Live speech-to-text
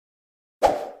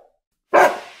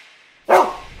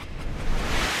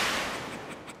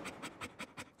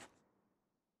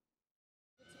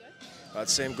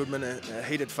Sam Goodman, a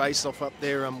heated face-off up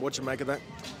there. What'd you make of that?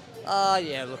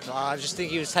 Yeah, look, I just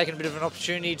think he was taking a bit of an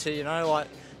opportunity to,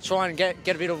 try and get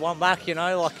a bit of one back, I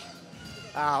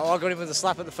got him with a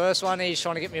slap at the first one. He's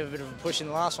trying to get me a bit of a push in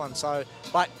the last one. So,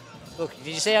 but look,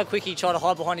 did you see how quick he tried to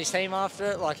hide behind his team after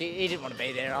it? Like he didn't want to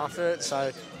be there after it.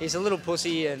 So he's a little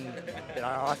pussy, and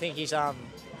I think he's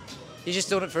just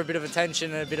doing it for a bit of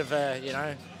attention and a bit of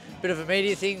a bit of a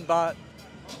media thing. But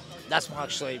that's Mark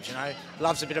Schleibs,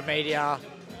 loves a bit of media.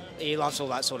 He loves all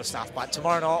that sort of stuff. But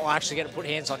tomorrow night I'll actually get to put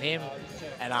hands on him,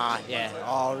 and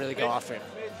I'll really go after him.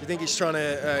 You think he's trying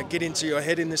to get into your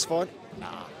head in this fight?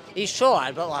 Nah, he's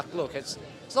tried, but look, it's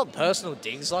not personal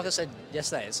digs. Like I said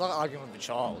yesterday, it's like arguing with a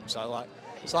child.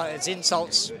 So it's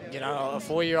insults, a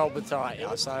 4-year-old would throw at you.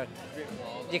 So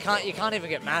you can't even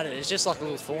get mad at it. It's just like a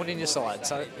little thorn in your side.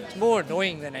 So it's more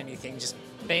annoying than anything. Just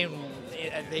being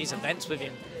at these events with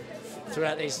him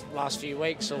throughout these last few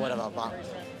weeks or whatever. But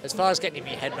as far as getting in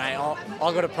my head, mate,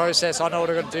 I've got a process. I know what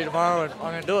I've got to do tomorrow, and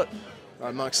I'm going to do it.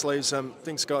 Right, Mark Schleibs,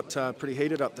 things got pretty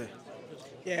heated up there.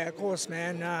 Yeah, of course,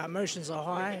 man. Emotions are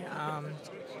high.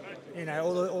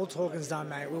 All talking's done,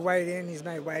 mate. We weighed in, he's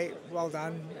made weight, well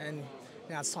done, and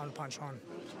now it's time to punch on.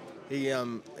 He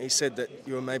said that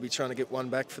you were maybe trying to get one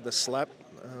back for the slap.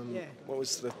 Yeah. What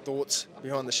was the thoughts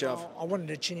behind the shove? I wanted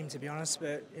to chin him, to be honest,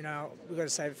 but, we've got to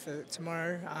save it for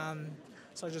tomorrow.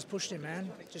 So I just pushed him, man,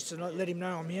 just to let him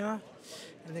know I'm here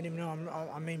and let him know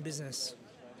I mean business.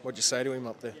 What'd you say to him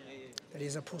up there? That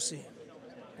he's a pussy,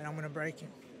 and I'm going to break him.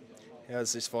 How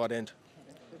does this fight end?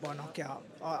 By knockout.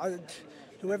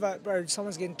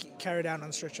 Someone's getting carried out on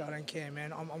the stretcher, I don't care,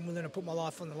 man. I'm willing to put my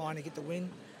life on the line to get the win.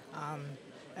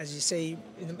 As you see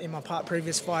in my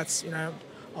previous fights,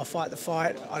 I'll fight the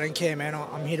fight. I don't care, man.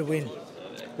 I'm here to win.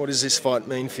 What does this fight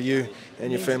mean for you and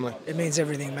your family? It means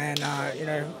everything, man.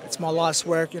 It's my life's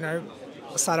work. I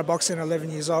started boxing at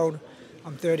 11 years old.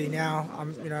 I'm 30 now.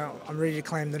 I'm ready to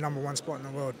claim the #1 spot in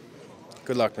the world.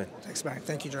 Good luck, man. Thanks, mate.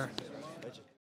 Thank you, Joe.